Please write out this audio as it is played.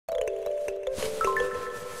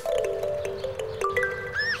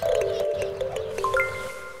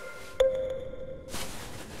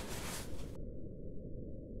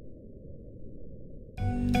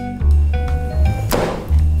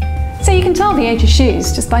So you can tell the age of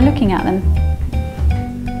shoes just by looking at them.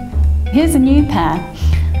 Here's a new pair,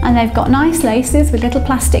 and they've got nice laces with little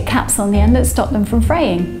plastic caps on the end that stop them from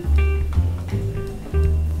fraying.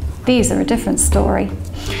 These are a different story.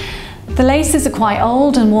 The laces are quite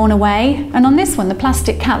old and worn away, and on this one the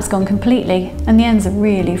plastic cap's gone completely and the ends are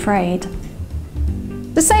really frayed.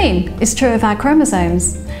 The same is true of our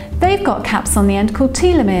chromosomes. They've got caps on the end called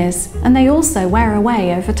telomeres, and they also wear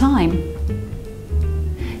away over time.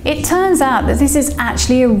 It turns out that this is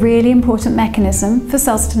actually a really important mechanism for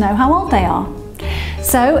cells to know how old they are.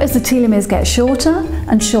 So as the telomeres get shorter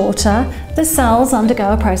and shorter, the cells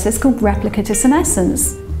undergo a process called replicative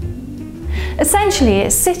senescence. Essentially,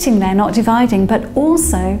 it's sitting there not dividing, but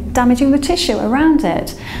also damaging the tissue around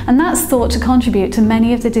it, and that's thought to contribute to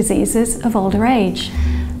many of the diseases of older age.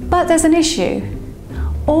 But there's an issue.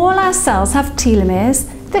 All our cells have telomeres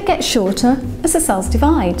that get shorter as the cells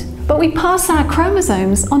divide, but we pass our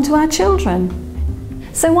chromosomes onto our children.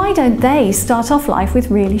 So why don't they start off life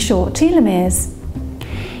with really short telomeres?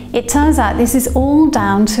 It turns out this is all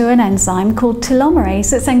down to an enzyme called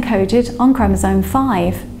telomerase that's encoded on chromosome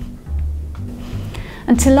 5.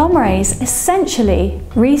 And telomerase essentially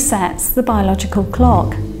resets the biological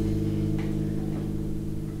clock.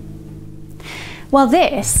 Well,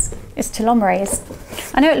 this is telomerase.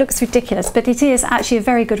 I know it looks ridiculous, but it is actually a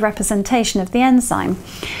very good representation of the enzyme.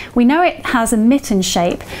 We know it has a mitten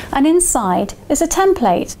shape, and inside is a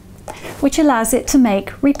template which allows it to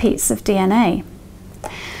make repeats of DNA.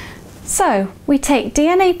 So we take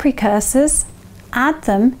DNA precursors, add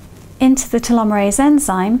them into the telomerase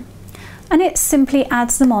enzyme, and it simply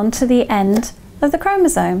adds them on to the end of the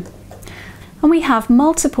chromosome. And we have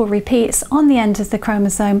multiple repeats on the end of the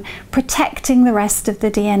chromosome, protecting the rest of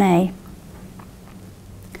the DNA.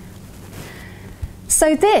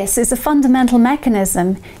 So this is a fundamental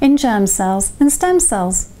mechanism in germ cells and stem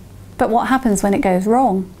cells. But what happens when it goes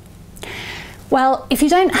wrong? Well, if you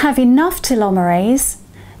don't have enough telomerase,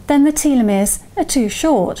 then the telomeres are too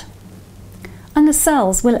short, and the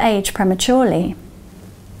cells will age prematurely.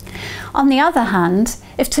 On the other hand,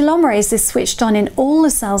 if telomerase is switched on in all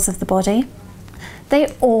the cells of the body, they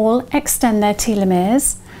all extend their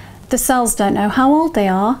telomeres. The cells don't know how old they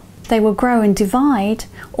are. They will grow and divide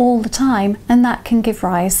all the time, and that can give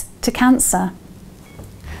rise to cancer.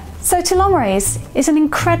 So telomerase is an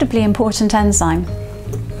incredibly important enzyme.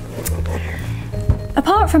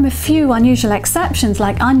 Apart from a few unusual exceptions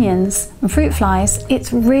like onions and fruit flies,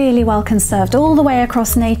 it's really well conserved all the way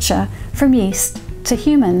across nature, from yeast to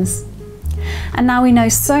humans. And now we know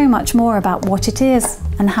so much more about what it is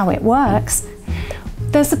and how it works.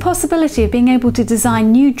 There's the possibility of being able to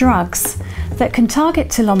design new drugs that can target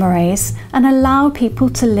telomerase and allow people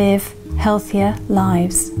to live healthier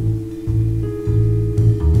lives.